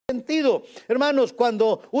sentido. Hermanos,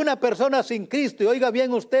 cuando una persona sin Cristo, y oiga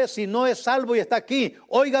bien usted, si no es salvo y está aquí,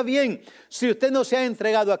 oiga bien, si usted no se ha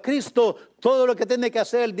entregado a Cristo, todo lo que tiene que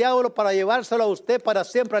hacer el diablo para llevárselo a usted para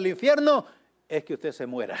siempre al infierno, es que usted se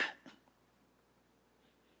muera.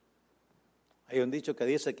 Hay un dicho que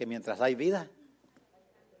dice que mientras hay vida,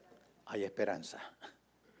 hay esperanza.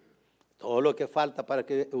 Todo lo que falta para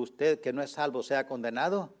que usted que no es salvo sea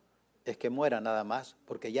condenado, es que muera nada más,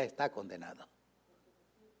 porque ya está condenado.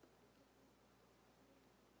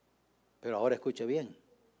 Pero ahora escuche bien,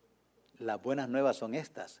 las buenas nuevas son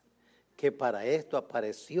estas, que para esto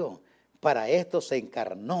apareció, para esto se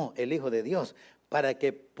encarnó el Hijo de Dios, para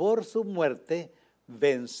que por su muerte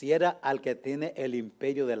venciera al que tiene el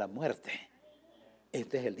imperio de la muerte.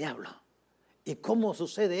 Este es el diablo. ¿Y cómo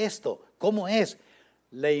sucede esto? ¿Cómo es?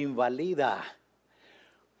 Le invalida.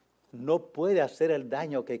 No puede hacer el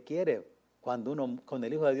daño que quiere. Cuando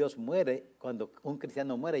el Hijo de Dios muere, cuando un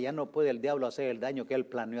cristiano muere, ya no puede el diablo hacer el daño que él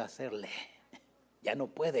planeó hacerle. Ya no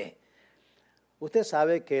puede. Usted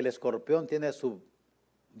sabe que el escorpión tiene su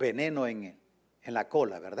veneno en la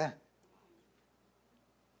cola, ¿verdad?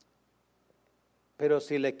 Pero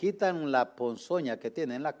si le quitan la ponzoña que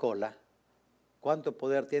tiene en la cola, ¿cuánto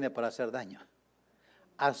poder tiene para hacer daño?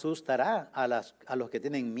 Asustará a los que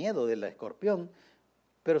tienen miedo del escorpión.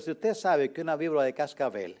 Pero si usted sabe que una víbora de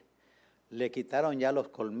cascabel le quitaron ya los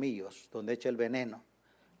colmillos donde echa el veneno,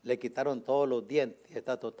 le quitaron todos los dientes,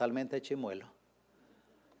 está totalmente chimuelo.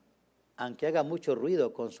 Aunque haga mucho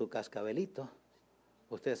ruido con su cascabelito,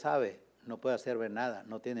 usted sabe, no puede hacer nada,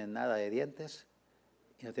 no tiene nada de dientes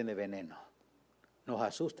y no tiene veneno. Nos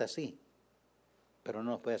asusta, sí, pero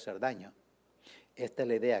no nos puede hacer daño. Esta es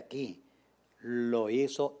la idea aquí, lo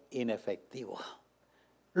hizo inefectivo.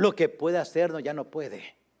 Lo que puede hacernos ya no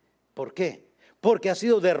puede. ¿Por qué? Porque ha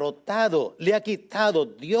sido derrotado, le ha quitado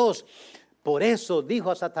Dios. Por eso dijo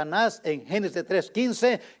a Satanás en Génesis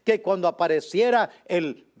 3:15 que cuando apareciera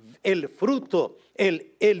el fruto,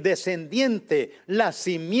 el descendiente, la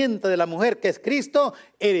simiente de la mujer que es Cristo,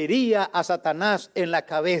 heriría a Satanás en la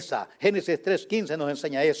cabeza. Génesis 3:15 nos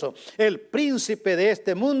enseña eso. El príncipe de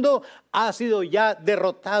este mundo ha sido ya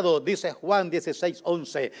derrotado, dice Juan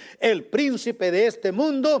 16:11. El príncipe de este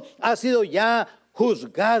mundo ha sido ya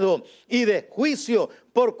juzgado y de juicio,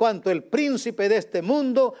 por cuanto el príncipe de este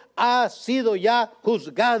mundo ha sido ya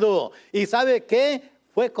juzgado. ¿Y sabe qué?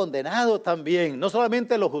 Fue condenado también. No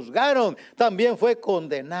solamente lo juzgaron, también fue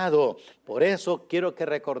condenado. Por eso quiero que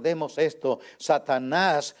recordemos esto.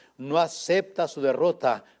 Satanás no acepta su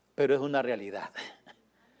derrota, pero es una realidad.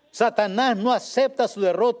 Satanás no acepta su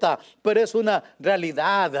derrota, pero es una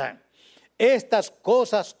realidad. Estas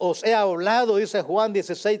cosas os he hablado, dice Juan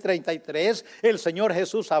 16:33, el Señor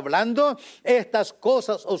Jesús hablando. Estas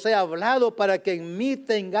cosas os he hablado para que en mí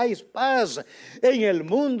tengáis paz. En el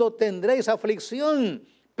mundo tendréis aflicción,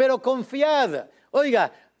 pero confiad.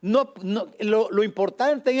 Oiga, lo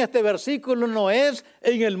importante en este versículo no es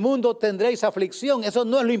en el mundo tendréis aflicción. Eso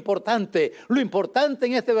no es lo importante. Lo importante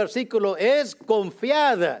en este versículo es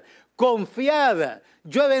confiad. Confiad.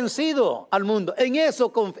 Yo he vencido al mundo. En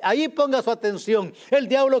eso, ahí ponga su atención. El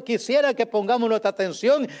diablo quisiera que pongamos nuestra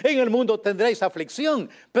atención. En el mundo tendréis aflicción.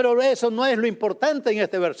 Pero eso no es lo importante en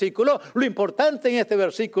este versículo. Lo importante en este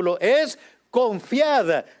versículo es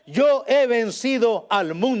confiad. Yo he vencido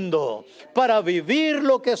al mundo para vivir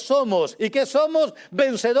lo que somos. ¿Y que somos?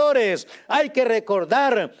 Vencedores. Hay que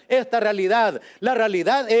recordar esta realidad. La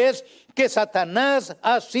realidad es que Satanás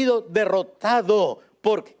ha sido derrotado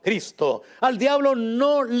por Cristo. Al diablo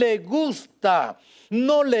no le gusta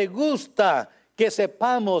que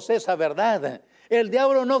sepamos esa verdad. El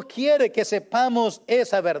diablo no quiere que sepamos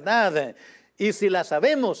esa verdad. Y si la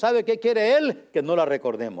sabemos, ¿sabe qué quiere él? Que no la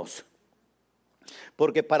recordemos.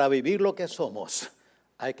 Porque para vivir lo que somos,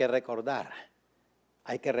 hay que recordar.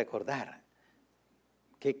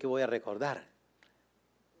 ¿Qué voy a recordar?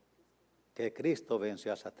 Que Cristo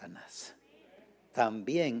venció a Satanás.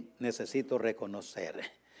 También necesito reconocer.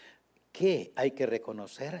 ¿Qué hay que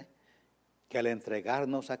reconocer? Que al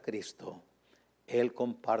entregarnos a Cristo, Él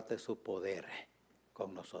comparte su poder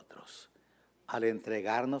con nosotros. Al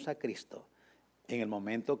entregarnos a Cristo, en el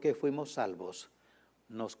momento que fuimos salvos,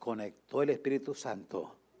 nos conectó el Espíritu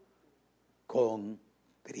Santo con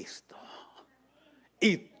Cristo.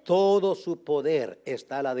 Y todo su poder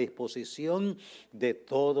está a la disposición de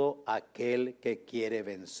todo aquel que quiere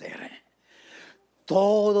vencer.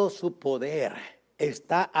 Todo su poder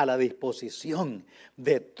está a la disposición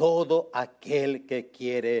de todo aquel que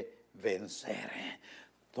quiere vencer.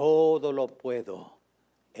 Todo lo puedo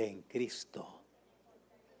en Cristo.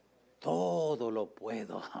 Todo lo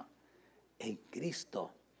puedo en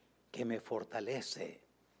Cristo que me fortalece.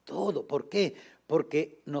 todo. ¿Por qué?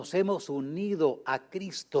 Porque nos hemos unido a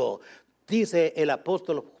Cristo. Dice el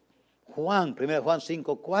apóstol Juan, 1 Juan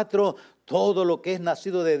 5:4, todo lo que es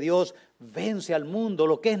nacido de Dios vence al mundo,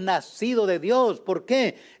 lo que es nacido de Dios. ¿Por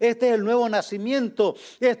qué? Este es el nuevo nacimiento,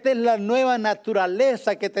 esta es la nueva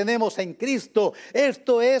naturaleza que tenemos en Cristo.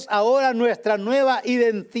 Esto es ahora nuestra nueva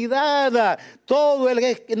identidad. Todo el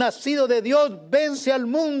que es nacido de Dios vence al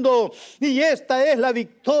mundo, y esta es la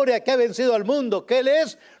victoria que ha vencido al mundo, que Él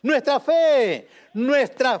es nuestra fe.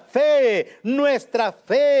 Nuestra fe, nuestra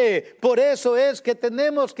fe. Por eso es que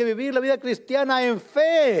tenemos que vivir la vida cristiana en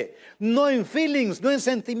fe, no en feelings, no en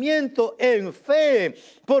sentimiento, en fe.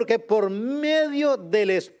 Porque por medio del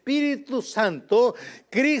Espíritu Santo,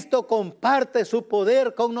 Cristo comparte su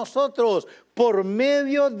poder con nosotros. Por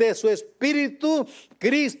medio de su Espíritu,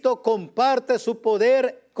 Cristo comparte su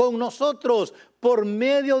poder con nosotros. Por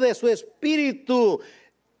medio de su Espíritu,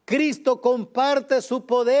 Cristo comparte su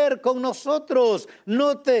poder con nosotros.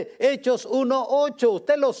 Note Hechos 1:8,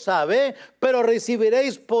 usted lo sabe, pero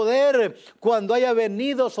recibiréis poder cuando haya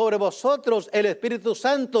venido sobre vosotros el Espíritu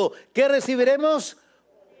Santo. ¿Qué recibiremos?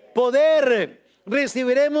 Poder.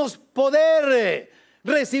 Recibiremos poder.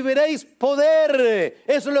 Recibiréis poder.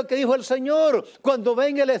 Eso es lo que dijo el Señor. Cuando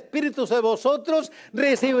venga el Espíritu sobre vosotros,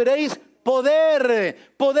 recibiréis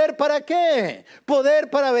poder. ¿Poder para qué?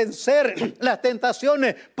 Poder para vencer las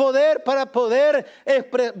tentaciones. Poder para poder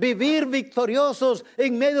vivir victoriosos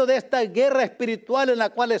en medio de esta guerra espiritual en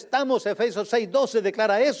la cual estamos. Efesios 6:12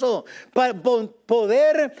 declara eso.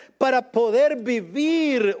 Poder para poder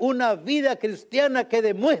vivir una vida cristiana que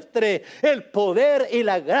demuestre el poder y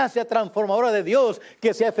la gracia transformadora de Dios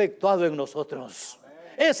que se ha efectuado en nosotros.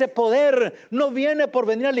 Ese poder no viene por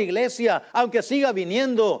venir a la iglesia, aunque siga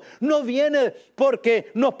viniendo. No viene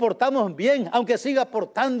porque nos portamos bien, aunque siga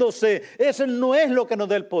portándose. Eso no es lo que nos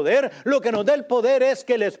da el poder. Lo que nos da el poder es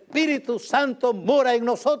que el Espíritu Santo mora en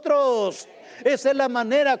nosotros. Esa es la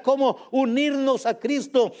manera como unirnos a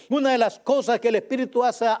Cristo. Una de las cosas que el Espíritu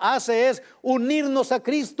hace es unirnos a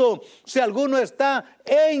Cristo. Si alguno está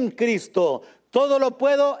en Cristo, todo lo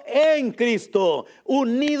puedo en Cristo,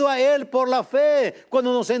 unido a Él por la fe.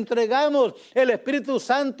 Cuando nos entregamos, el Espíritu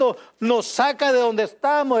Santo nos saca de donde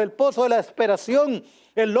estamos, el pozo de la desesperación,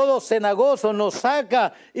 el lodo cenagoso, nos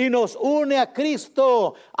saca y nos une a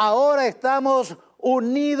Cristo. Ahora estamos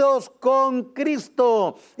unidos con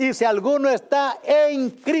Cristo. Y si alguno está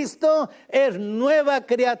en Cristo, es nueva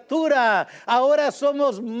criatura. Ahora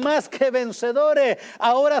somos más que vencedores.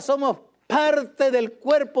 Ahora somos parte del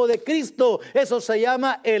cuerpo de Cristo. Eso se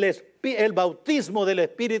llama el bautismo del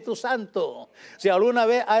Espíritu Santo. Si alguna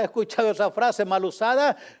vez ha escuchado esa frase mal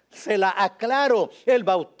usada, se la aclaro. El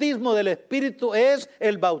bautismo del Espíritu es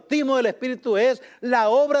la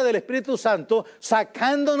obra del Espíritu Santo,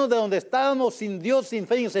 sacándonos de donde estábamos sin Dios, sin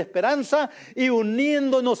fe y sin esperanza, y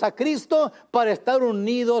uniéndonos a Cristo para estar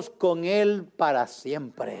unidos con Él para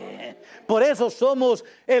siempre. Por eso somos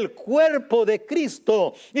el cuerpo de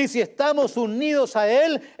Cristo, y si estamos unidos a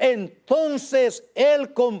Él, entonces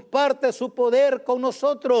Él comparte su poder con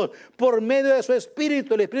nosotros por medio de su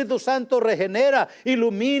Espíritu. El Espíritu Santo regenera,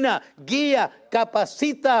 ilumina, guía,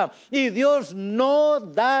 capacita, y Dios no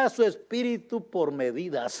da su Espíritu por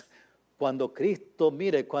medidas. Cuando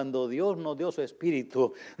Dios nos dio su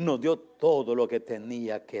Espíritu, nos dio todo lo que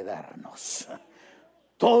tenía que darnos.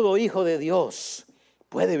 Todo hijo de Dios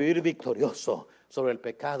puede vivir victorioso sobre el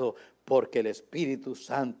pecado porque el Espíritu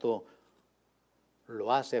Santo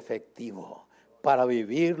lo hace efectivo para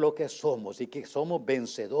vivir lo que somos, y que somos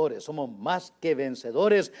vencedores, somos más que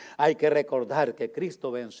vencedores. Hay que recordar que Cristo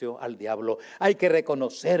venció al diablo. Hay que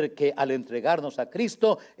reconocer que al entregarnos a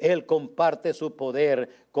Cristo, Él comparte su poder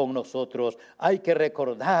con nosotros. Hay que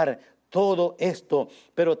recordar todo esto,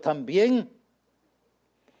 pero también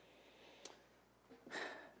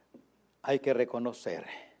hay que reconocer,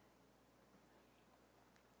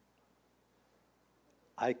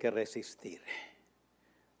 hay que resistir.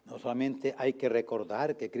 No solamente hay que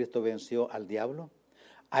recordar que Cristo venció al diablo,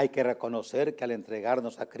 hay que reconocer que al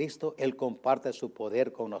entregarnos a Cristo, Él comparte su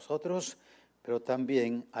poder con nosotros, pero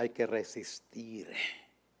también hay que resistir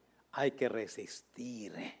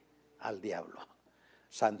al diablo.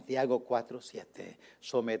 Santiago 4:7,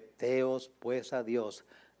 someteos pues a Dios,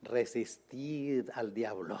 resistid al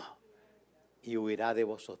diablo y huirá de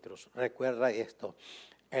vosotros. Recuerda esto.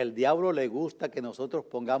 El diablo le gusta que nosotros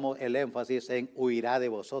pongamos el énfasis en huirá de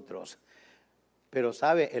vosotros. Pero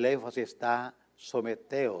sabe, el énfasis está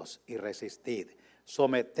someteos y resistid.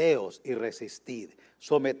 Someteos y resistid.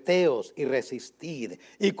 Someteos y resistid.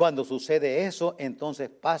 Y cuando sucede eso, entonces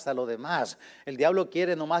pasa lo demás. El diablo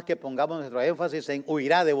quiere nomás que pongamos nuestro énfasis en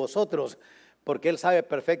huirá de vosotros. Porque Él sabe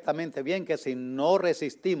perfectamente bien que si no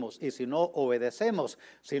resistimos y si no obedecemos,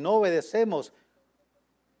 Él no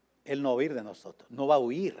va a huir de nosotros, no va a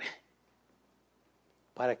huir.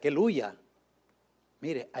 Para que Él huya,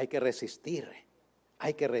 mire, hay que resistir.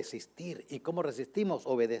 Hay que resistir. ¿Y cómo resistimos?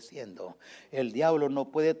 Obedeciendo. El diablo no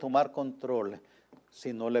puede tomar control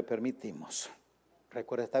si no le permitimos.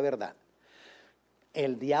 Recuerda esta verdad.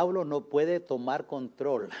 El diablo no puede tomar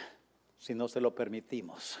control si no se lo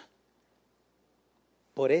permitimos.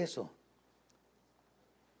 Por eso,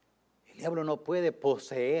 el diablo no puede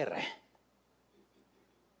poseer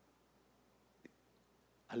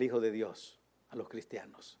al Hijo de Dios, a los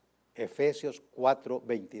cristianos. Efesios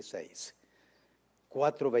 4:26.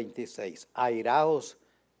 4:26. Airaos,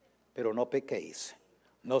 pero no pequéis.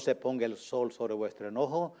 No se ponga el sol sobre vuestro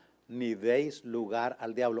enojo, ni deis lugar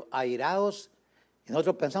al diablo. Airaos, y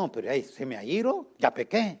nosotros pensamos, pero hey, ¿se me airo? ¿Ya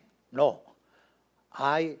pequé? No.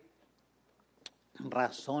 Hay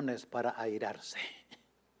razones para airarse.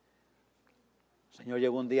 El Señor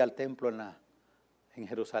llegó un día al templo en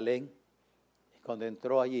Jerusalén, y cuando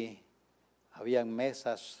entró allí, habían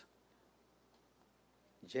mesas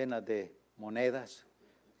llenas de monedas,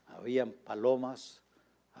 habían palomas,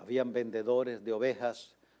 habían vendedores de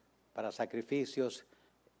ovejas para sacrificios,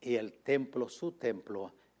 y el templo, su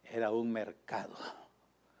templo, era un mercado.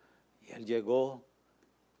 Y él llegó,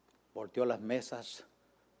 volteó las mesas,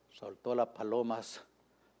 soltó las palomas,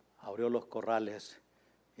 abrió los corrales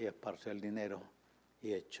y esparció el dinero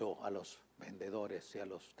y echó a los vendedores y a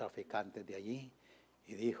los traficantes de allí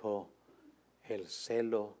y dijo: el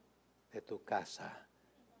celo de tu casa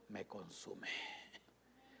me consume.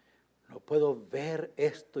 No puedo ver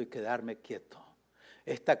esto y quedarme quieto.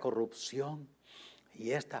 Esta corrupción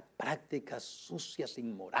y estas prácticas sucias,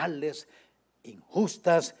 inmorales,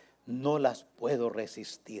 injustas, no las puedo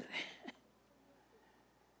resistir.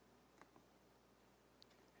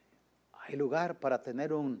 Hay lugar para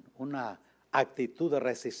tener una actitud de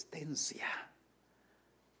resistencia.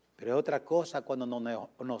 Pero es otra cosa cuando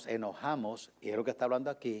nos enojamos, y es lo que está hablando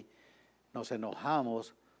aquí, nos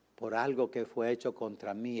enojamos por algo que fue hecho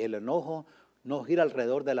contra mí. El enojo no gira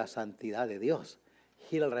alrededor de la santidad de Dios,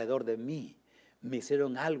 gira alrededor de mí. Me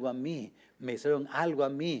hicieron algo a mí, me hicieron algo a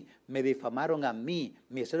mí, me difamaron a mí,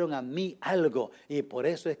 me hicieron a mí algo. Y por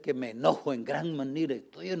eso es que me enojo en gran manera.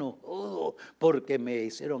 Estoy enojado porque me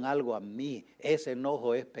hicieron algo a mí. Ese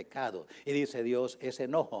enojo es pecado. Y dice Dios, ese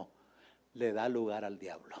enojo le da lugar al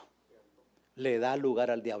diablo. Le da lugar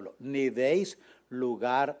al diablo. Ni deis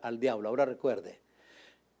lugar al diablo. Ahora recuerde,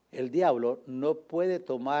 el diablo no puede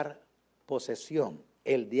tomar posesión.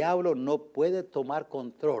 El diablo no puede tomar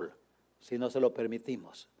control si no se lo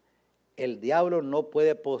permitimos. El diablo no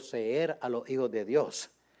puede poseer a los hijos de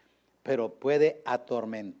Dios, pero puede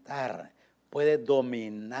atormentar, puede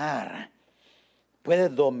dominar.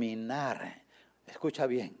 Escucha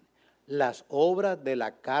bien, las obras de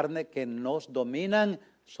la carne que nos dominan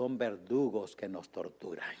son verdugos que nos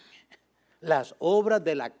torturan. Las obras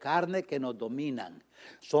de la carne que nos dominan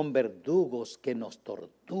son verdugos que nos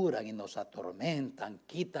torturan y nos atormentan,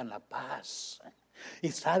 quitan la paz. ¿Y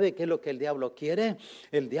sabe qué es lo que el diablo quiere?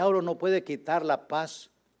 El diablo no puede quitar la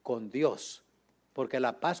paz con Dios, porque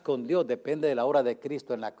la paz con Dios depende de la obra de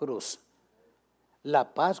Cristo en la cruz.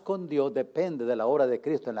 La paz con Dios depende de la obra de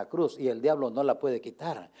Cristo en la cruz y el diablo no la puede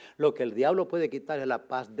quitar. Lo que el diablo puede quitar es la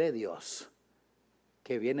paz de Dios,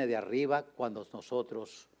 que viene de arriba cuando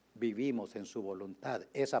nosotros vivimos en su voluntad.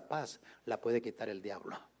 Esa paz la puede quitar el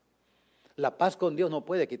diablo. La paz con Dios no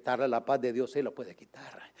puede quitarla, la paz de Dios sí lo puede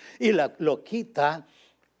quitar. Y lo quita,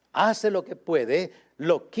 hace lo que puede,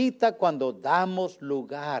 lo quita cuando damos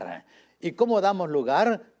lugar. ¿Y cómo damos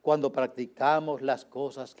lugar? Cuando practicamos las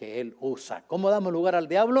cosas que Él usa. ¿Cómo damos lugar al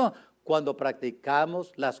diablo? Cuando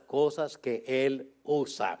practicamos las cosas que Él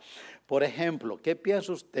usa. Por ejemplo, ¿qué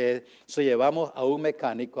piensa usted si llevamos a un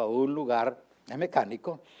mecánico a un lugar, es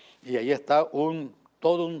mecánico, y ahí está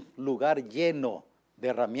todo un lugar lleno de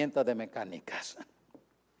herramientas de mecánicas?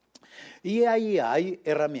 Y ahí hay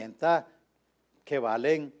herramientas que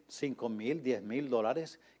valen $5,000,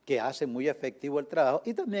 $10,000, que hacen muy efectivo el trabajo.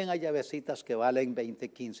 Y también hay llavecitas que valen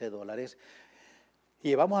 $20, $15.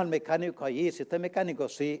 Y vamos al mecánico allí. Si usted es mecánico,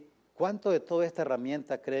 sí, ¿cuánto de toda esta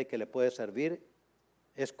herramienta cree que le puede servir?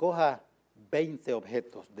 Escoja 20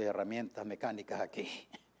 objetos de herramientas mecánicas aquí.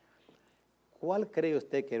 ¿Cuál cree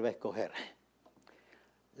usted que va a escoger?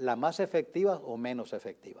 ¿Las más efectivas o menos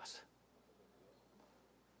efectivas?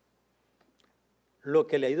 ¿Lo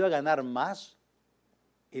que le ayuda a ganar más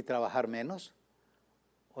y trabajar menos?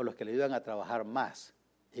 ¿O los que le ayudan a trabajar más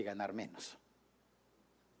y ganar menos?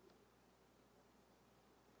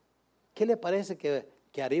 ¿Qué le parece que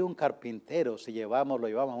 ¿Qué haría un carpintero si lo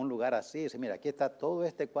llevamos a un lugar así? Dice, mira, aquí está todo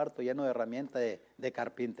este cuarto lleno de herramientas de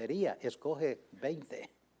carpintería. Escoge 20.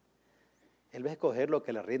 Él va a escoger lo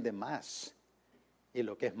que le rinde más y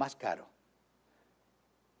lo que es más caro.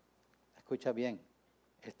 Escucha bien,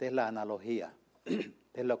 esta es la analogía,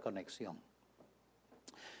 es la conexión.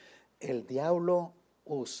 El diablo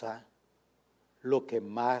usa lo que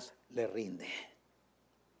más le rinde.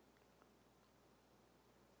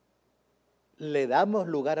 Le damos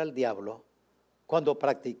lugar al diablo cuando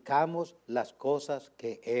practicamos las cosas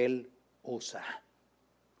que él usa.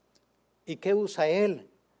 ¿Y qué usa él?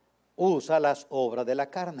 Usa las obras de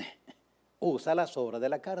la carne. Usa las obras de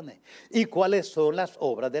la carne. ¿Y cuáles son las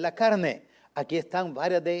obras de la carne? Aquí están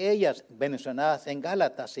varias de ellas mencionadas en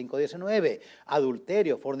Gálatas 5:19.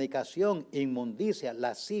 Adulterio, fornicación, inmundicia,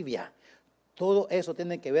 lascivia. Todo eso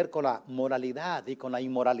tiene que ver con la moralidad y con la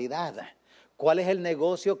inmoralidad. ¿Cuál es el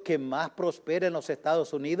negocio que más prospera en los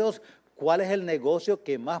Estados Unidos? ¿Cuál es el negocio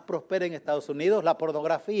que más prospera en Estados Unidos? La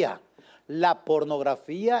pornografía. La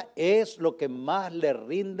pornografía es lo que más le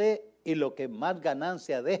rinde y lo que más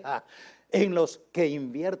ganancia deja en los que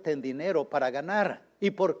invierten dinero para ganar.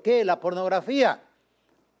 ¿Y por qué la pornografía?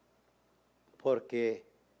 Porque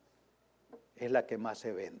es la que más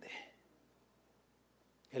se vende.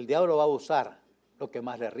 El diablo va a usar lo que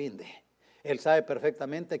más le rinde. Él sabe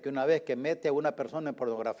perfectamente que una vez que mete a una persona en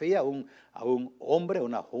pornografía, a un hombre,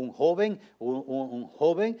 un joven,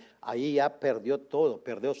 ahí ya perdió todo,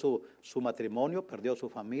 perdió su matrimonio, perdió su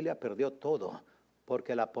familia, perdió todo,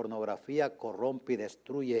 porque la pornografía corrompe y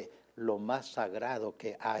destruye lo más sagrado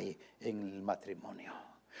que hay en el matrimonio.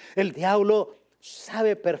 El diablo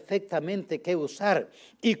sabe perfectamente qué usar.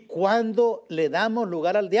 ¿Y cuándo le damos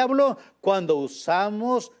lugar al diablo? Cuando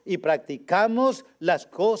usamos y practicamos las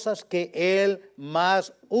cosas que él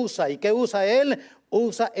más usa. ¿Y qué usa él?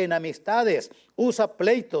 Usa enemistades, usa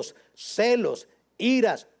pleitos, celos,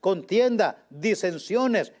 iras, contienda,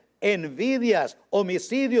 disensiones, envidias,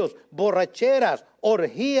 homicidios, borracheras,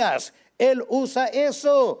 orgías. Él usa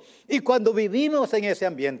eso. Y cuando vivimos en ese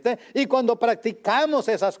ambiente y cuando practicamos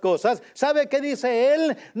esas cosas, ¿sabe qué dice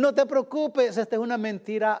él? No te preocupes, esta es una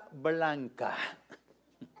mentira blanca.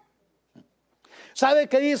 ¿Sabe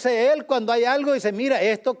qué dice él cuando hay algo y dice, mira,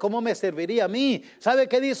 esto cómo me serviría a mí? ¿Sabe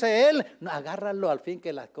qué dice él? No, agárralo al fin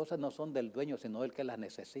que las cosas no son del dueño, sino del que las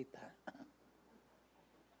necesita.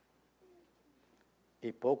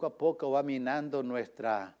 Y poco a poco va minando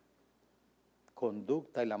nuestra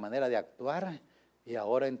conducta y la manera de actuar, y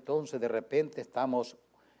ahora entonces de repente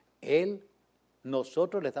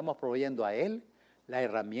nosotros le estamos proveyendo a él la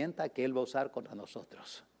herramienta que él va a usar contra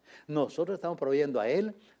nosotros. Nosotros estamos proveyendo a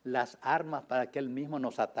él las armas para que él mismo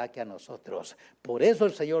nos ataque a nosotros. Por eso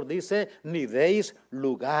el Señor dice, ni deis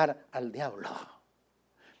lugar al diablo.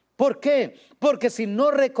 ¿Por qué? Porque si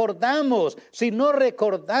no recordamos, si no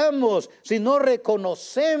reconocemos,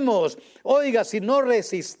 oiga, si no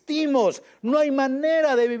resistimos, no hay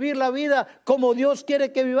manera de vivir la vida como Dios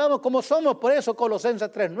quiere que vivamos, como somos. Por eso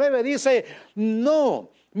Colosenses 3:9 dice,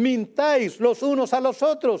 no mintáis los unos a los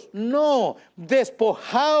otros, no,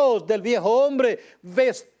 despojaos del viejo hombre,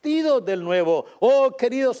 vestidos del nuevo. Oh,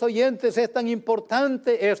 queridos oyentes, es tan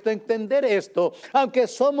importante entender esto. Aunque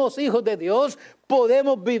somos hijos de Dios,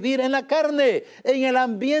 podemos vivir en la carne, en el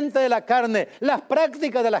ambiente de la carne, las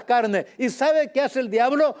prácticas de la carne. ¿Y sabe qué hace el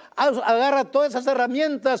diablo? Agarra todas esas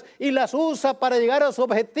herramientas y las usa para llegar a su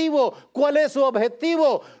objetivo. ¿Cuál es su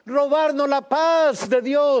objetivo? Robarnos la paz de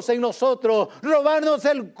Dios en nosotros, robarnos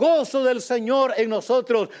el gozo del Señor en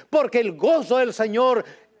nosotros, porque el gozo del Señor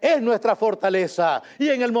es nuestra fortaleza. Y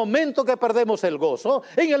en el momento que perdemos el gozo,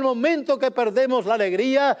 en el momento que perdemos la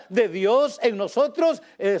alegría de Dios en nosotros,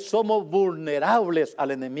 somos vulnerables al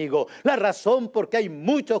enemigo. La razón por qué hay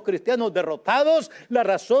muchos cristianos derrotados, la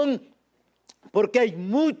razón por qué hay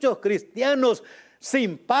muchos cristianos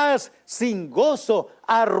sin paz, sin gozo,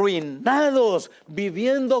 arruinados,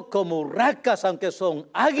 viviendo como urracas aunque son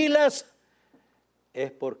águilas,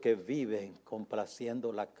 es porque viven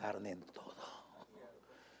complaciendo la carne en todo,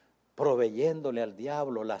 proveyéndole al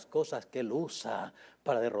diablo las cosas que él usa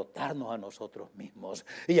para derrotarnos a nosotros mismos.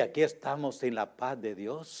 Y aquí estamos sin la paz de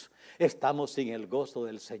Dios, estamos sin el gozo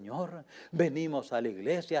del Señor, venimos a la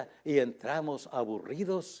iglesia y entramos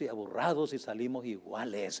aburridos y aburrados y salimos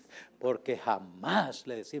iguales, porque jamás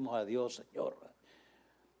le decimos a Dios, Señor,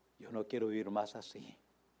 yo no quiero vivir más así.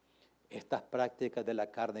 Estas prácticas de la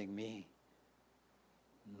carne en mí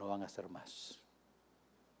no van a ser más.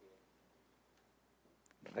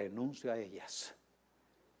 Renuncio a ellas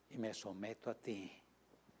y me someto a ti.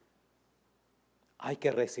 Hay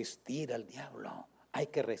que resistir al diablo, Hay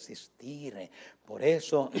que resistir. Por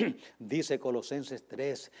eso dice Colosenses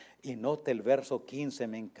 3, y note el verso 15,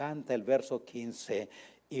 me encanta el verso 15.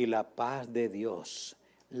 Y la paz de Dios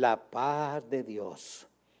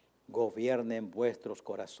gobierne en vuestros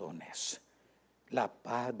corazones. La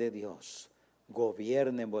paz de Dios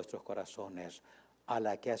gobierne en vuestros corazones, a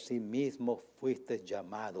la que asimismo fuisteis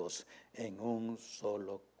llamados en un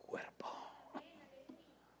solo cuerpo.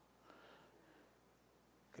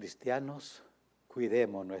 Cristianos,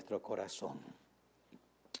 cuidemos nuestro corazón.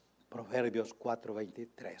 Proverbios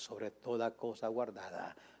 4:23, sobre toda cosa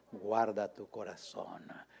guardada, guarda tu corazón,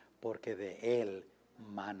 porque de él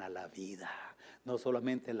mana la vida. No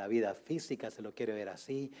solamente la vida física se lo quiere ver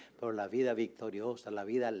así, pero la vida victoriosa, la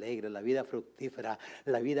vida alegre, la vida fructífera,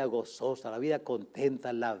 la vida gozosa, la vida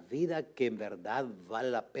contenta, la vida que en verdad vale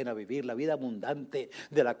la pena vivir, la vida abundante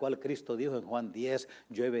de la cual Cristo dijo en Juan 10,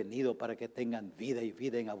 yo he venido para que tengan vida y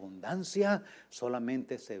vida en abundancia,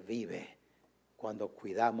 solamente se vive cuando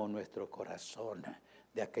cuidamos nuestro corazón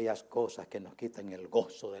de aquellas cosas que nos quitan el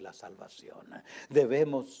gozo de la salvación.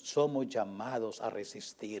 Somos llamados a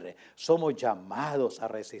resistir,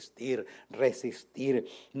 resistir.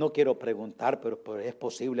 No quiero preguntar, pero es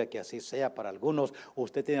posible que así sea para algunos.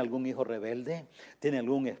 ¿Usted tiene algún hijo rebelde? ¿Tiene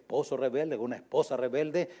algún esposo rebelde, alguna esposa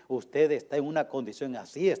rebelde? Usted está en una condición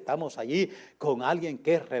así, estamos allí con alguien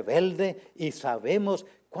que es rebelde y sabemos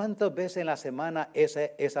cuántas veces en la semana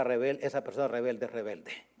esa persona rebelde es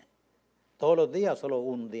rebelde. ¿Todos los días o solo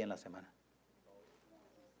un día en la semana?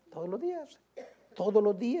 Todos los días. Todos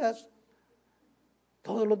los días.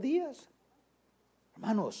 Todos los días.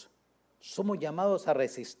 Hermanos, somos llamados a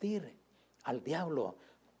resistir al diablo.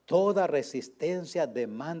 Toda resistencia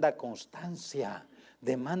demanda constancia,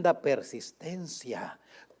 demanda persistencia.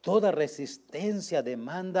 Toda resistencia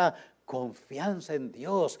demanda confianza en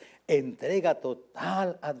Dios, entrega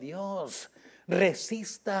total a Dios.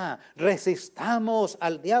 Resistamos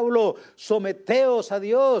al diablo, someteos a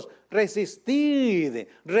Dios,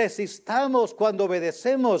 resistamos cuando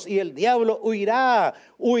obedecemos y el diablo huirá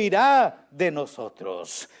de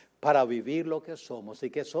nosotros para vivir lo que somos y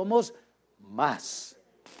que somos más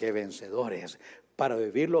que vencedores. Para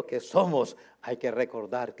vivir lo que somos hay que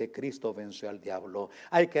recordar que Cristo venció al diablo.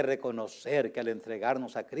 Hay que reconocer que al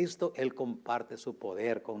entregarnos a Cristo, Él comparte su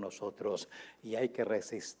poder con nosotros. Y hay que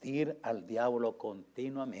resistir al diablo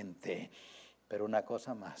continuamente. Pero una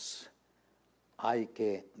cosa más, hay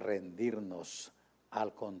que rendirnos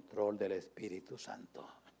al control del Espíritu Santo.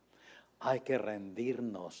 Hay que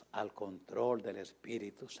rendirnos al control del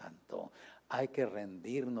Espíritu Santo. Hay que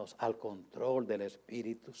rendirnos al control del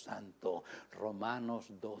Espíritu Santo.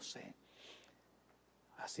 Romanos 12.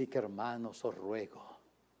 Así que, hermanos, os ruego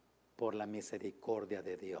por la misericordia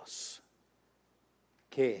de Dios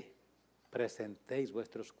que presentéis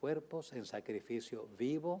vuestros cuerpos en sacrificio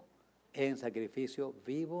vivo.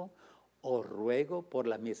 Os ruego por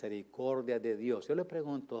la misericordia de Dios. Yo le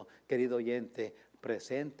pregunto, querido oyente,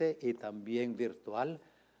 presente y también virtual,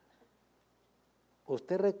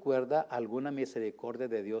 ¿usted recuerda alguna misericordia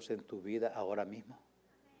de Dios en tu vida ahora mismo?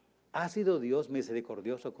 ¿Ha sido Dios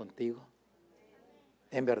misericordioso contigo?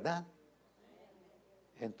 ¿En verdad?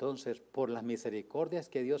 Entonces, por las misericordias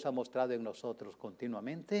que Dios ha mostrado en nosotros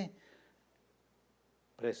continuamente,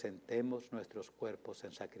 presentemos nuestros cuerpos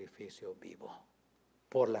en sacrificio vivo.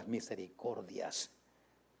 Por las misericordias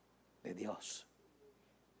de Dios.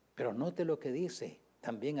 Pero note lo que dice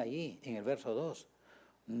también allí en el verso 2.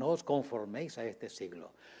 No os conforméis a este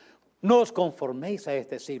siglo. No os conforméis a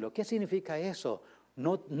este siglo. ¿Qué significa eso?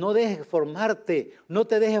 No dejes formarte, no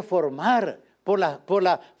te dejes formar por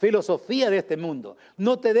la filosofía de este mundo.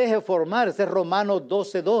 No te dejes formar, ese es Romanos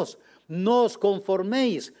 12:2. No os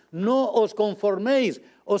conforméis.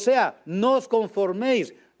 O sea, no os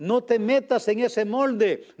conforméis. No te metas en ese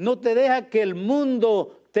molde. No te deja que el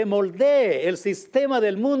mundo te moldee. El sistema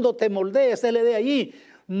del mundo te moldee. Se le dé allí.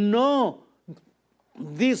 No.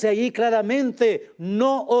 Dice allí claramente,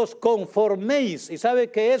 no os conforméis. ¿Y sabe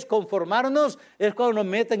qué es conformarnos? Es cuando nos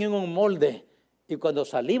meten en un molde. Y cuando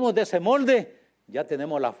salimos de ese molde, ya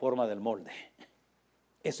tenemos la forma del molde.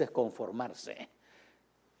 Eso es conformarse.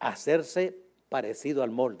 Hacerse parecido al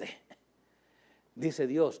molde. Dice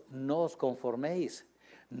Dios, no os conforméis.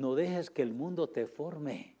 No dejes que el mundo te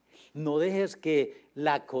forme. No dejes que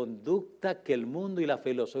la conducta que el mundo y la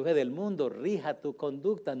filosofía del mundo rija tu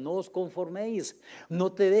conducta. No os conforméis,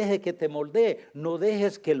 no te dejes que te moldee, no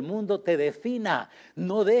dejes que el mundo te defina,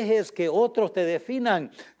 no dejes que otros te definan,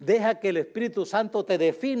 deja que el Espíritu Santo te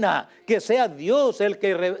defina, que sea Dios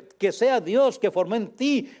que sea Dios que formó en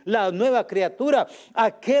ti la nueva criatura,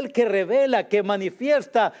 aquel que revela, que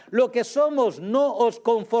manifiesta lo que somos. No os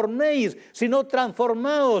conforméis, sino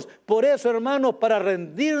transformaos. Por eso, hermanos, para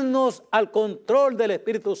rendirnos al control del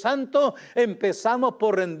Espíritu Santo, empezamos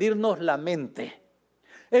por rendirnos la mente.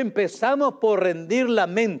 Empezamos por rendir la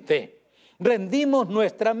mente. Rendimos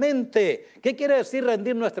nuestra mente. ¿Qué quiere decir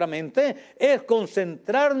rendir nuestra mente? Es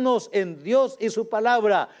concentrarnos en Dios y su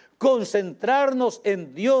palabra. Concentrarnos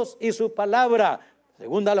en Dios y su palabra.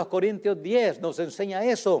 Segunda a los Corintios 10 nos enseña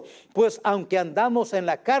eso. Pues aunque andamos en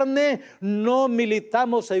la carne, no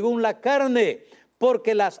militamos según la carne.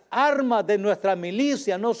 Porque las armas de nuestra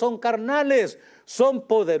milicia no son carnales, son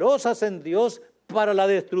poderosas en Dios para la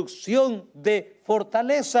destrucción de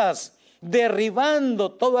fortalezas.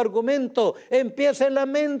 Derribando todo argumento, empieza en la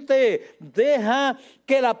mente. Deja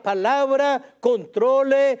que la palabra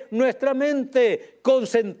controle nuestra mente.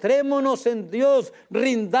 Concentrémonos en Dios,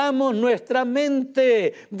 rindamos nuestra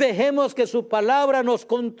mente. Dejemos que su palabra nos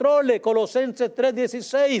controle. Colosenses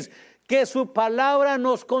 3:16. Que su palabra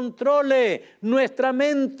nos controle nuestra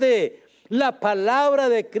mente. La palabra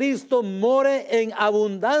de Cristo more en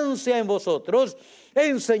abundancia en vosotros,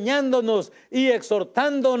 enseñándonos y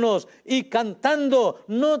exhortándonos y cantando.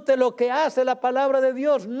 Note lo que hace la palabra de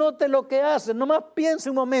Dios, note lo que hace. Nomás piense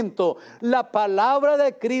un momento. La palabra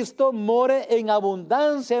de Cristo more en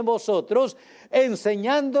abundancia en vosotros,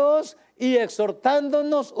 enseñándoos y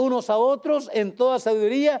exhortándonos unos a otros en toda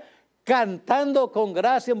sabiduría, cantando con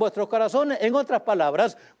gracia en vuestros corazones. En otras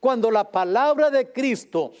palabras, cuando la palabra de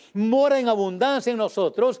Cristo mora en abundancia en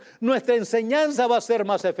nosotros, nuestra enseñanza va a ser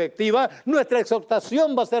más efectiva, nuestra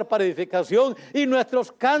exhortación va a ser para edificación y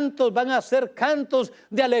nuestros cantos van a ser cantos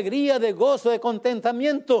de alegría, de gozo, de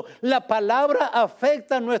contentamiento. La palabra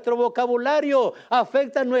afecta nuestro vocabulario,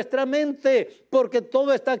 afecta nuestra mente, porque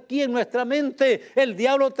todo está aquí en nuestra mente. El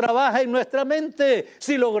diablo trabaja en nuestra mente.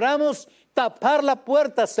 Si logramos tapar la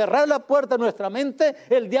puerta, cerrar la puerta en nuestra mente,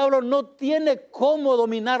 el diablo no tiene cómo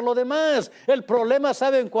dominar lo demás. El problema,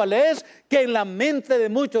 ¿saben cuál es? Que en la mente de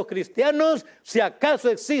muchos cristianos, si acaso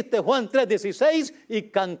existe Juan 3:16 y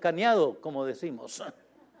cancaneado, como decimos,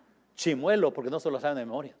 chimuelo, porque no se lo saben de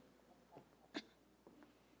memoria.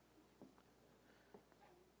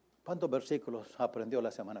 ¿Cuántos versículos aprendió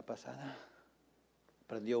la semana pasada?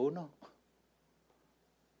 ¿Aprendió uno?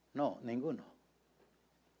 No, ninguno.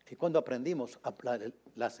 ¿Y cuándo aprendimos?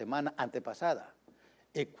 La semana antepasada.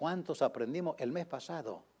 ¿Y cuántos aprendimos el mes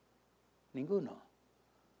pasado? Ninguno.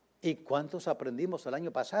 ¿Y cuántos aprendimos el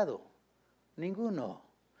año pasado? Ninguno.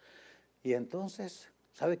 Y entonces,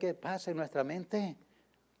 ¿sabe qué pasa en nuestra mente?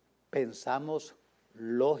 Pensamos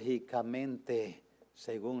lógicamente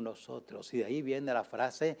según nosotros. Y de ahí viene la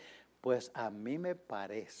frase, pues a mí me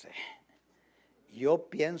parece. Yo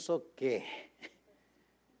pienso que...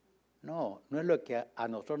 No, no es lo que a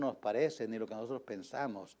nosotros nos parece ni lo que nosotros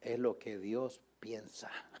pensamos, es lo que Dios piensa.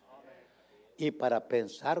 Y para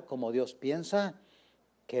pensar como Dios piensa,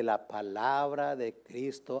 que la palabra de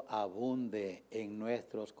Cristo abunde en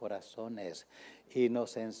nuestros corazones y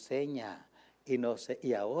nos enseña,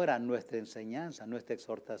 y ahora nuestra enseñanza, nuestra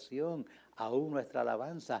exhortación, aún nuestra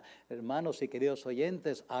alabanza. Hermanos y queridos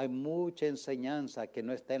oyentes, hay mucha enseñanza que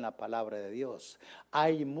no está en la palabra de Dios.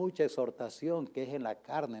 Hay mucha exhortación que es en la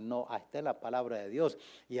carne, no, está en la palabra de Dios.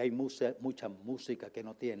 Y hay mucha música que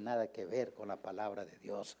no tiene nada que ver con la palabra de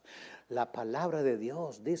Dios. La palabra de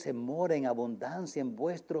Dios dice, mora en abundancia en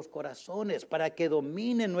vuestros corazones para que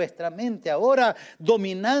domine nuestra mente. Ahora,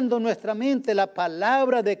 dominando nuestra mente, la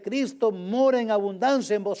palabra de Cristo mora en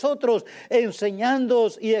abundancia en vosotros,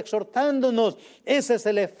 enseñándoos y exhortándonos. Ese es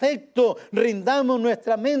el efecto. Rindamos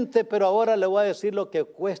nuestra mente, pero ahora le voy a decir lo que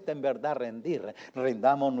cuesta en verdad rendir.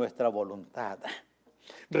 Rindamos nuestra voluntad.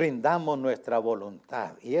 Rindamos nuestra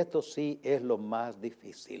voluntad. Y esto sí es lo más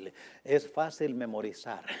difícil. Es fácil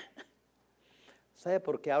memorizar. ¿Sabe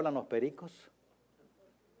por qué hablan los pericos?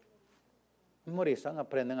 Memorizan,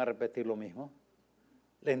 aprenden a repetir lo mismo.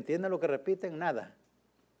 ¿Le entienden lo que repiten? Nada.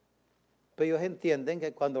 Pero ellos entienden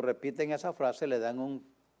que cuando repiten esa frase le dan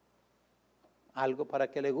algo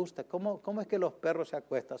para que les guste. ¿Cómo es que los perros se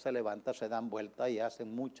acuestan, se levantan, se dan vuelta y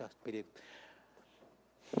hacen muchas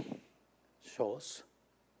shows?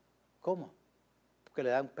 ¿Cómo? Porque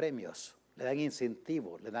le dan premios, le dan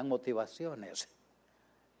incentivos, le dan motivaciones.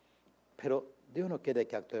 Pero Dios no quiere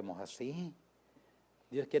que actuemos así.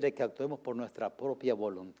 Dios quiere que actuemos por nuestra propia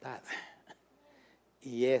voluntad.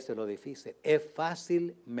 Y eso es lo difícil. Es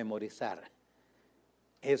fácil memorizar.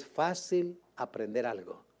 Es fácil aprender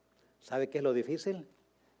algo. ¿Sabe qué es lo difícil?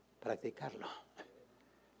 Practicarlo.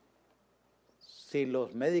 Si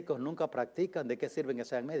los médicos nunca practican, ¿de qué sirven que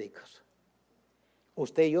sean médicos?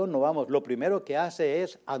 Usted y yo no vamos. Lo primero que hace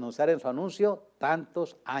es anunciar en su anuncio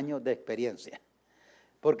tantos años de experiencia.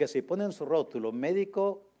 Porque si ponen su rótulo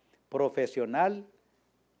médico profesional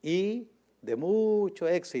y de mucho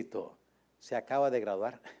éxito, se acaba de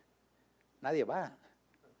graduar, nadie va.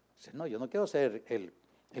 Dice, no, yo no quiero ser el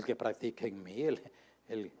que practique en mí,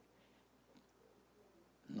 el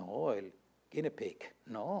guinea pig,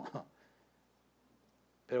 no.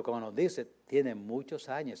 Pero como nos dice, tiene muchos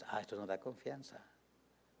años, esto nos da confianza,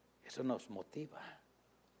 eso nos motiva.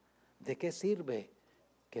 ¿De qué sirve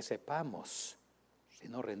que sepamos si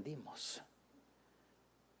no rendimos?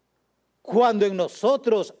 Cuando en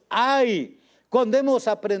nosotros cuando hemos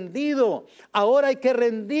aprendido, ahora hay que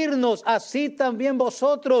rendirnos. Así también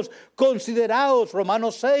vosotros, consideraos,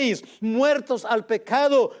 Romanos 6, muertos al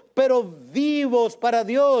pecado, pero vivos para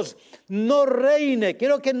Dios. No reine,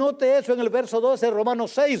 quiero que note eso en el verso 12 de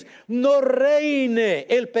Romanos 6, no reine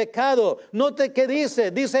el pecado. Note que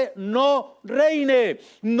dice no reine.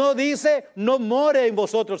 No dice no more en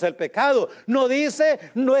vosotros el pecado. No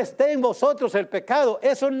dice no esté en vosotros el pecado.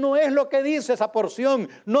 Eso no es lo que dice esa porción.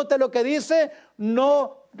 Note lo que dice,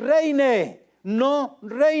 no reine, no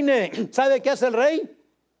reine. ¿Sabe qué hace el rey?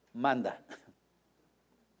 Manda,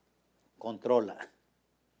 controla,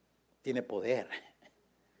 tiene poder.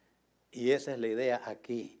 Y esa es la idea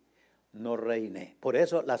aquí, no reine. Por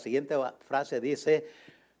eso la siguiente frase dice,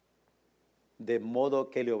 de modo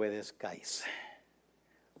que le obedezcáis.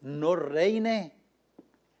 No reine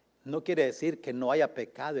no quiere decir que no haya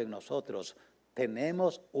pecado en nosotros.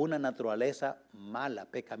 Tenemos una naturaleza mala,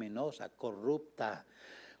 pecaminosa, corrupta.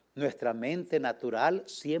 Nuestra mente natural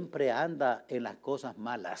siempre anda en las cosas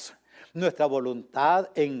malas. Nuestra voluntad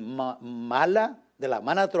mala, de la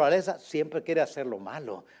mala naturaleza, siempre quiere hacer lo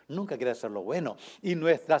malo, nunca quiere hacer lo bueno. Y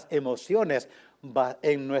nuestras emociones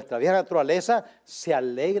en nuestra vieja naturaleza se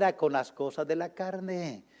alegra con las cosas de la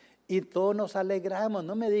carne. Y todos nos alegramos.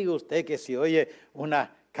 No me diga usted que si oye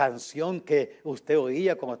una canción que usted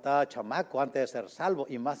oía cuando estaba chamaco antes de ser salvo,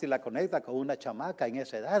 y más si la conecta con una chamaca en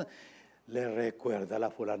esa edad, le recuerda a la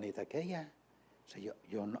fulanita aquella. O sea,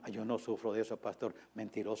 yo no sufro de eso, pastor.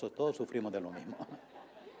 Mentiroso, todos sufrimos de lo mismo.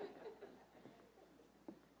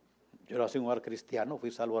 Yo nací en un hogar cristiano,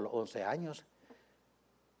 fui salvo a los 11 años.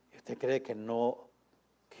 ¿Y usted cree que no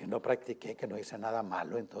practiqué, que no hice nada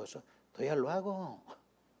malo? Entonces, todavía lo hago.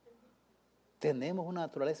 Tenemos una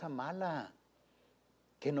naturaleza mala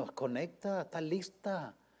que nos conecta, está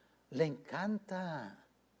lista, le encanta.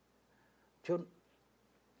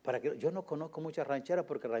 Yo no conozco muchas rancheras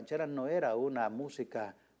porque rancheras no era una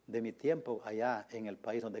música de mi tiempo allá en el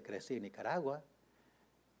país donde crecí, en Nicaragua,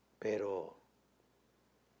 pero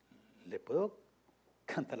le puedo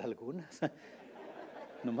cantar algunas,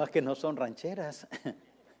 nomás que no son rancheras.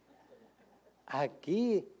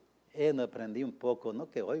 Aquí aprendí un poco,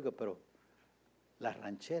 no que oigo, pero las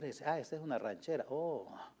rancheras, esa es una ranchera,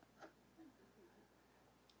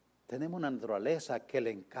 tenemos una naturaleza que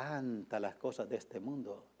le encanta las cosas de este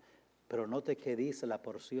mundo, pero note que dice la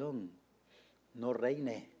porción, no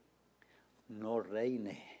reine, no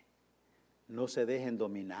reine, no se dejen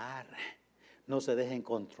dominar, no se dejen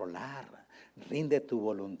controlar, rinde tu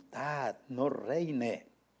voluntad, no reine.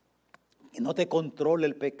 Y no te controle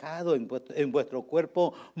el pecado en vuestro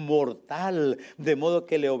cuerpo mortal, de modo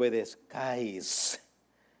que le obedezcáis.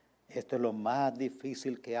 Esto es lo más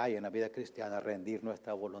difícil que hay en la vida cristiana, rendir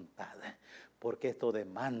nuestra voluntad. Porque esto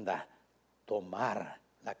demanda tomar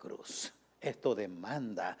la cruz. Esto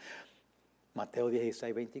demanda. Mateo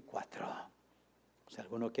 16, 24. Si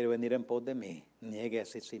alguno quiere venir en pos de mí,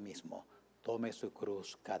 niéguese a sí mismo. Tome su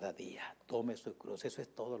cruz cada día, tome su cruz. Eso es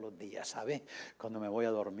todos los días, ¿sabe? Cuando me voy a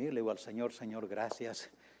dormir, le digo al Señor, Señor, gracias,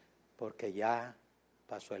 porque ya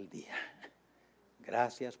pasó el día.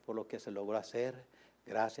 Gracias por lo que se logró hacer,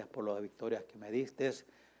 gracias por las victorias que me diste.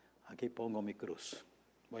 Aquí pongo mi cruz.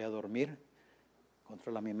 Voy a dormir,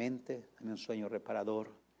 controla mi mente, dame un sueño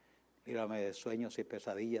reparador, líbrame de sueños y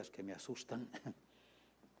pesadillas que me asustan.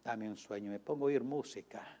 Dame un sueño, me pongo a oír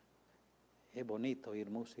música. Es bonito oír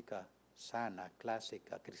música sana,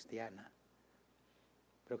 clásica, cristiana.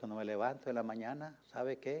 Pero cuando me levanto en la mañana,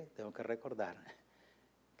 ¿sabe qué? Tengo que recordar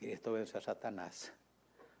que Cristo venció a Satanás.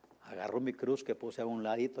 Agarro mi cruz que puse a un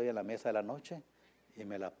ladito ahí en la mesa de la noche y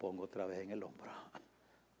me la pongo otra vez en el hombro.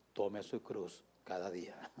 Tome su cruz cada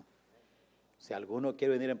día. Si alguno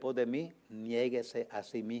quiere venir en pos de mí, niéguese a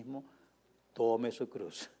sí mismo, tome su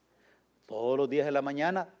cruz. Todos los días de la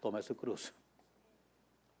mañana, tome su cruz.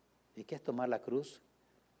 ¿Y qué es tomar la cruz?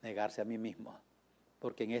 Negarse a mí mismo.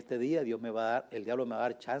 Porque en este día Dios me va a dar, el diablo me va a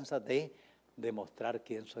dar chance de demostrar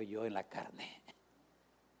quién soy yo en la carne.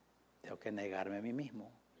 Tengo que negarme a mí mismo,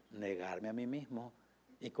 negarme a mí mismo.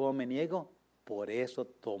 ¿Y cómo me niego? Por eso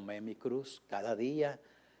tomé mi cruz cada día.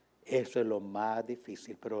 Eso es lo más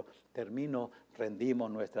difícil, pero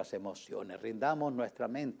rendimos nuestras emociones, rindamos nuestra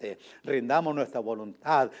mente, rindamos nuestra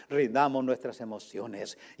voluntad, rindamos nuestras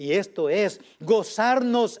emociones. Y esto es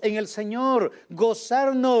gozarnos en el Señor,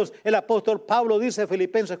 gozarnos. El apóstol Pablo dice,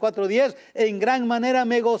 Filipenses 4:10, en gran manera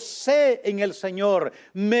me gocé en el Señor,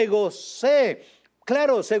 me gocé.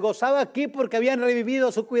 Claro, se gozaba aquí porque habían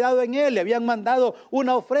revivido su cuidado en Él, le habían mandado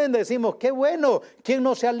una ofrenda. Decimos, qué bueno, ¿quién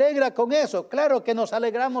no se alegra con eso? Claro que nos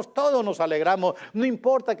alegramos, todos nos alegramos, no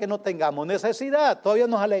importa que no tengamos necesidad, todavía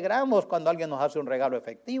nos alegramos cuando alguien nos hace un regalo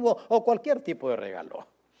efectivo o cualquier tipo de regalo.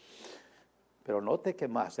 Pero note que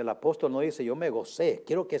más, el apóstol no dice, yo me gocé,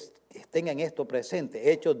 quiero que tengan esto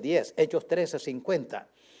presente, Hechos 10, Hechos 13, 50.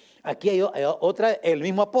 Aquí hay otra, el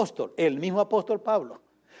mismo apóstol Pablo.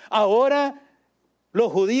 Ahora los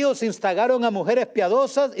judíos instagaron a mujeres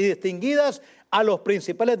piadosas y distinguidas, a los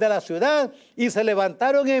principales de la ciudad, y se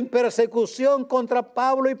levantaron en persecución contra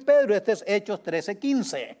Pablo y Pedro. Este es Hechos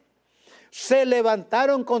 13:15. Se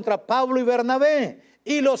levantaron contra Pablo y Bernabé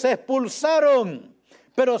y los expulsaron.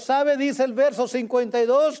 Pero sabe, dice el verso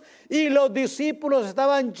 52, y los discípulos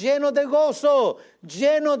estaban llenos de gozo,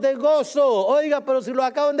 llenos de gozo. Oiga, pero si lo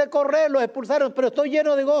acaban de correr, los expulsaron, pero estoy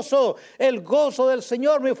lleno de gozo. El gozo del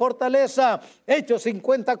Señor, mi fortaleza. Hechos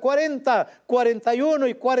 50, 40, 41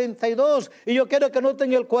 y 42. Y yo quiero que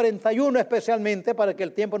noten el 41 especialmente, para que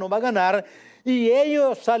el tiempo nos va a ganar. Y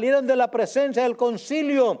ellos salieron de la presencia del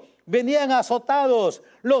concilio. Venían azotados,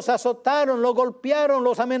 los azotaron, los golpearon,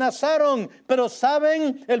 los amenazaron. Pero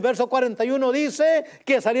 ¿saben? El verso 41 dice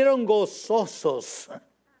que salieron gozosos.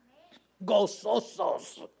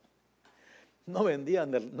 Gozosos. No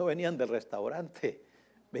venían del restaurante,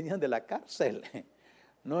 venían de la cárcel.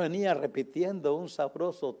 No venían repitiendo una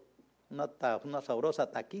sabrosa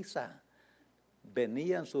taquiza.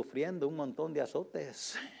 Venían sufriendo un montón de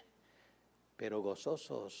azotes, pero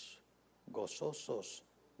gozosos, gozosos.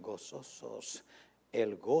 Gozosos.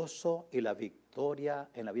 El gozo y la victoria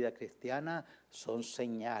en la vida cristiana son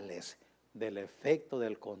señales del efecto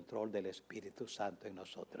del control del Espíritu Santo en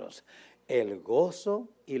nosotros. El gozo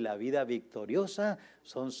y la vida victoriosa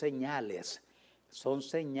son señales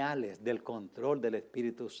del control del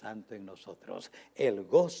Espíritu Santo en nosotros. El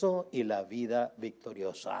gozo y la vida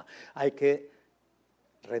victoriosa. Hay que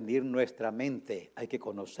rendir nuestra mente, hay que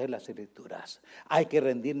conocer las Escrituras, hay que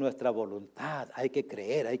rendir nuestra voluntad, hay que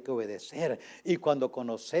creer, hay que obedecer. Y cuando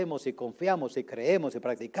conocemos y confiamos y creemos y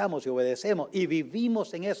practicamos y obedecemos y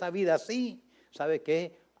vivimos en esa vida así, ¿sabe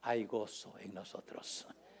qué? Hay gozo en nosotros.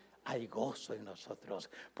 Hay gozo en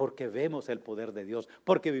nosotros porque vemos el poder de Dios,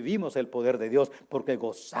 porque vivimos el poder de Dios, porque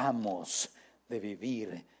gozamos de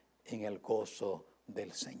vivir en el gozo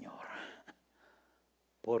del Señor.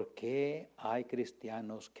 ¿Por qué hay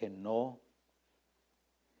cristianos que no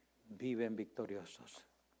viven victoriosos?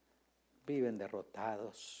 Viven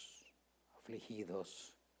derrotados,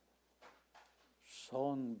 afligidos.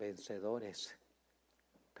 Son vencedores,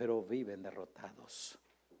 pero viven derrotados.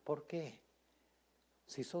 ¿Por qué?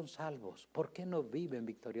 Si son salvos, ¿por qué no viven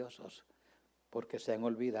victoriosos? Porque se han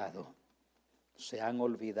olvidado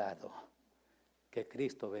que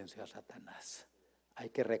Cristo venció a Satanás. Hay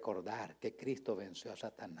que recordar que Cristo venció a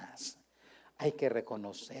Satanás. Hay que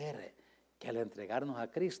reconocer que al entregarnos a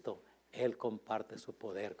Cristo, Él comparte su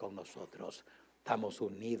poder con nosotros. Estamos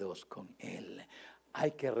unidos con Él.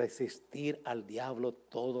 Hay que resistir al diablo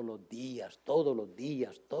todos los días, todos los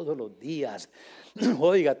días, todos los días.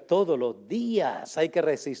 Oiga, todos los días hay que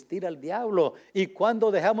resistir al diablo. ¿Y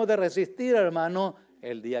cuándo dejamos de resistir, hermano?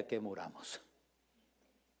 El día que muramos.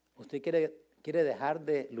 ¿Usted quiere dejar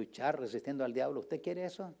de luchar resistiendo al diablo? ¿Usted quiere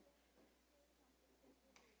eso?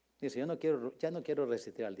 Dice, ya no quiero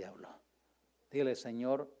resistir al diablo. Dígale,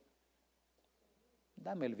 Señor,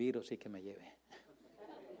 dame el virus y que me lleve.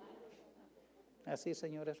 Así,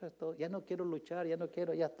 Señor, eso es todo. Ya no quiero luchar,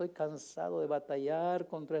 ya estoy cansado de batallar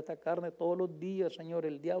contra esta carne todos los días, Señor.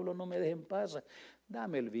 El diablo no me deje en paz.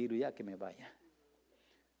 Dame el virus ya que me vaya.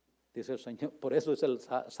 Dice el Señor, por eso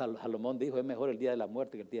Salomón dijo, es mejor el día de la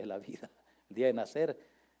muerte que el día de la vida. El día de nacer,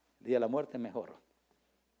 el día de la muerte es mejor,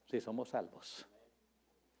 si somos salvos.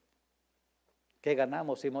 ¿Qué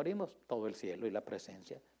ganamos si morimos? Todo el cielo y la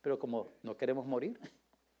presencia. Pero como no queremos morir,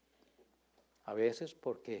 a veces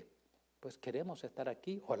porque pues queremos estar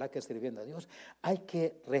aquí, ojalá que sirviendo a Dios, hay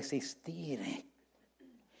que resistir.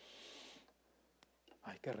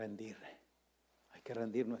 Hay que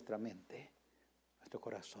rendir nuestra mente, nuestro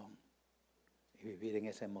corazón y vivir en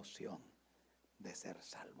esa emoción de ser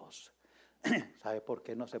salvos. ¿Sabe por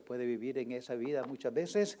qué no se puede vivir en esa vida muchas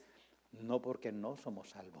veces? No porque no somos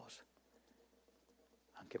salvos,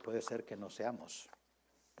 aunque puede ser que no seamos,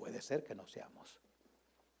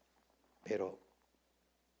 pero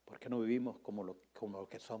 ¿por qué no vivimos como lo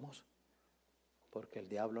que somos? Porque el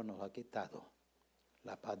diablo nos ha quitado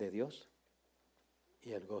la paz de Dios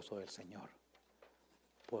y el gozo del Señor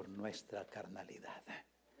por nuestra carnalidad.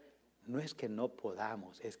 No es que no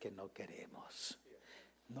podamos, es que no queremos.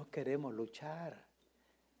 No queremos luchar.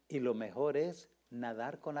 Y lo mejor es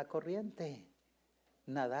nadar con la corriente.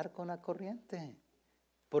 Nadar con la corriente.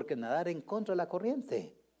 Porque nadar en contra de la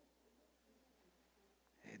corriente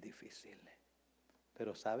es difícil.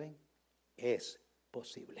 Pero ¿saben? Es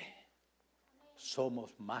posible.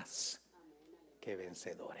 Somos más que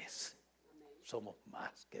vencedores. Somos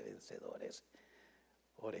más que vencedores.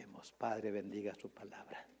 Oremos. Padre, bendiga su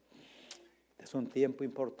palabra. Es un tiempo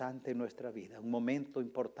importante en nuestra vida, un momento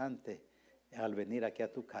importante al venir aquí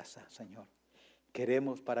a tu casa, Señor.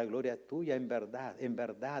 Queremos para gloria tuya en verdad,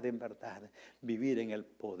 vivir en el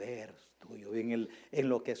poder tuyo, en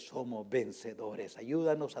lo que somos vencedores.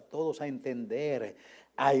 Ayúdanos a todos a entender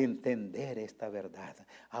esta verdad.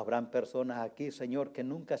 Habrán personas aquí, Señor, que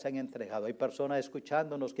nunca se han entregado. Hay personas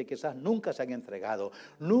escuchándonos que quizás nunca se han entregado.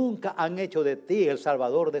 Nunca han hecho de ti el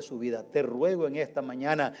Salvador de su vida. Te ruego en esta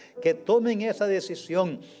mañana que tomen esa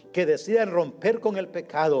decisión, que decidan romper con el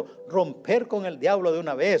pecado, romper con el diablo de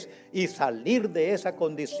una vez y salir de esa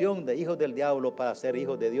condición de hijos del diablo para ser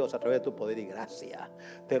hijos de Dios a través de tu poder y gracia.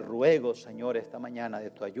 Te ruego, Señor, esta mañana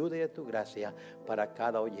de tu ayuda y de tu gracia para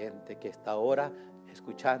cada oyente que está ahora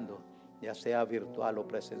escuchando, ya sea virtual o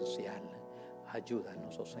presencial.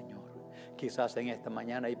 Ayúdanos, oh Señor. Quizás en esta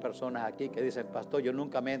mañana hay personas aquí que dicen: pastor, yo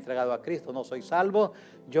nunca me he entregado a Cristo, no soy salvo.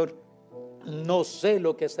 Yo no sé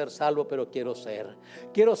lo que es ser salvo, pero quiero ser.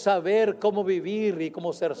 Quiero saber cómo vivir y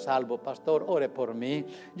cómo ser salvo. Pastor, ore por mí.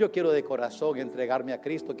 Yo quiero de corazón entregarme a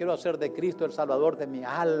Cristo. Quiero hacer de Cristo el Salvador de mi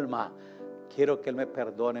alma. Quiero que Él me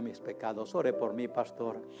perdone mis pecados. Ore por mí,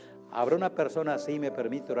 pastor. Habrá una persona así, me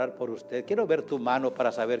permite orar por usted. Quiero ver tu mano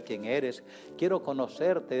para saber quién eres. Quiero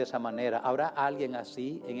conocerte de esa manera. ¿Habrá alguien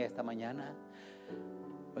así en esta mañana?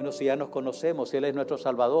 Bueno, si ya nos conocemos, si Él es nuestro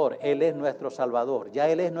Salvador, Él es nuestro Salvador, ya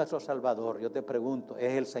Él es nuestro Salvador. Yo te pregunto,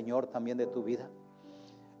 ¿es el Señor también de tu vida?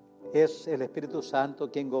 ¿Es el Espíritu Santo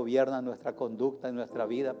quien gobierna nuestra conducta y nuestra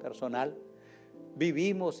vida personal?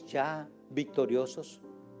 ¿Vivimos ya victoriosos?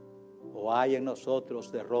 ¿O hay en nosotros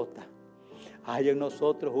derrota? ¿Hay en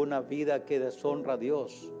nosotros una vida que deshonra a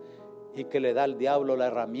Dios y que le da al diablo la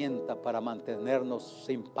herramienta para mantenernos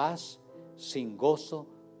sin paz, sin gozo,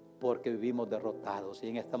 porque vivimos derrotados? Y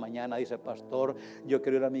en esta mañana dice: pastor, yo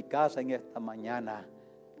quiero ir a mi casa en esta mañana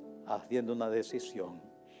haciendo una decisión.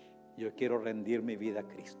 Yo quiero rendir mi vida a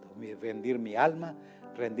Cristo, rendir mi alma,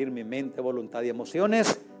 rendir mi mente, voluntad y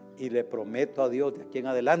emociones, y le prometo a Dios de aquí en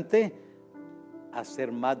adelante a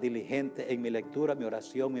ser más diligente en mi lectura, mi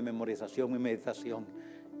oración, mi memorización, mi meditación.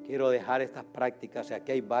 Quiero dejar estas prácticas, y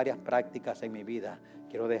aquí hay varias prácticas en mi vida.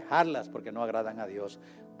 Quiero dejarlas porque no agradan a Dios.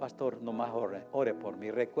 Pastor, nomás ore por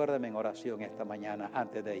mí. Recuérdame en oración esta mañana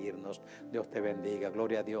antes de irnos. Dios te bendiga.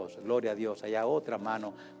 Gloria a Dios. Gloria a Dios. Allá otra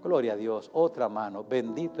mano. Gloria a Dios. Otra mano.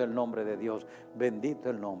 Bendito el nombre de Dios. Bendito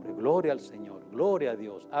el nombre. Gloria al Señor. Gloria a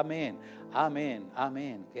Dios. Amén. Amén.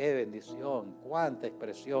 Amén. Qué bendición. Cuánta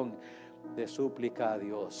expresión de súplica a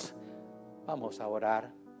Dios. Vamos a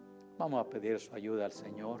orar. Vamos a pedir su ayuda al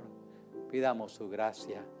Señor. Pidamos su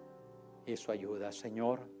gracia y su ayuda.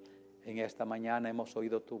 Señor, en esta mañana hemos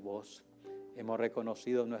oído tu voz. Hemos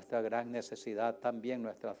reconocido nuestra gran necesidad, también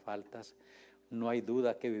nuestras faltas. No hay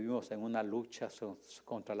duda que vivimos en una lucha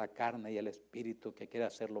contra la carne y el espíritu que quiere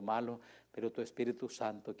hacer lo malo, pero tu Espíritu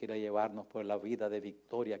Santo quiere llevarnos por la vida de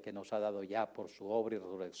victoria que nos ha dado ya por su obra y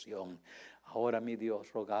resurrección. Ahora, mi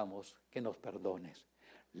Dios, rogamos que nos perdones.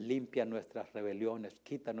 Limpia nuestras rebeliones,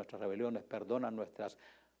 quita nuestras rebeliones, perdona nuestras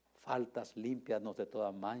faltas, límpianos de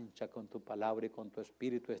toda mancha con tu palabra y con tu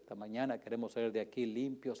Espíritu. Esta mañana queremos salir de aquí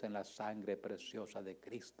limpios en la sangre preciosa de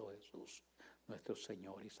Cristo Jesús, nuestro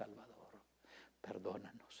Señor y Salvador.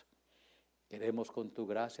 Perdónanos. Queremos con tu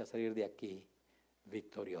gracia salir de aquí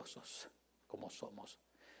victoriosos como somos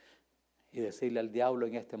y decirle al diablo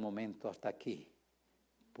en este momento: hasta aquí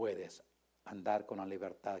puedes andar con la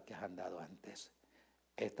libertad que has andado antes.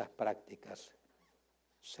 Estas prácticas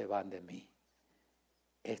se van de mí.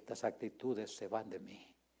 Estas actitudes se van de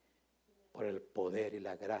mí por el poder y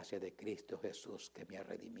la gracia de Cristo Jesús que me ha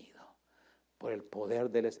redimido, por el poder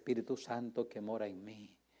del Espíritu Santo que mora en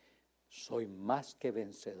mí. soy más que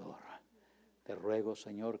vencedor. Te ruego,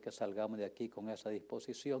 Señor, que salgamos de aquí con esa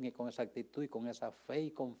disposición y con esa actitud y con esa fe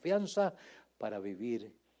y confianza para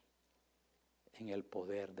vivir en el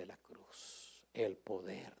poder de la cruz. El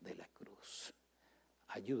poder de la cruz.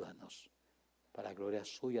 Ayúdanos. Para gloria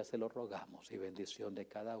suya se lo rogamos y bendición de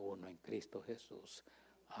cada uno en Cristo Jesús.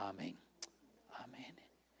 Amén. Amén.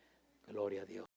 Gloria a Dios.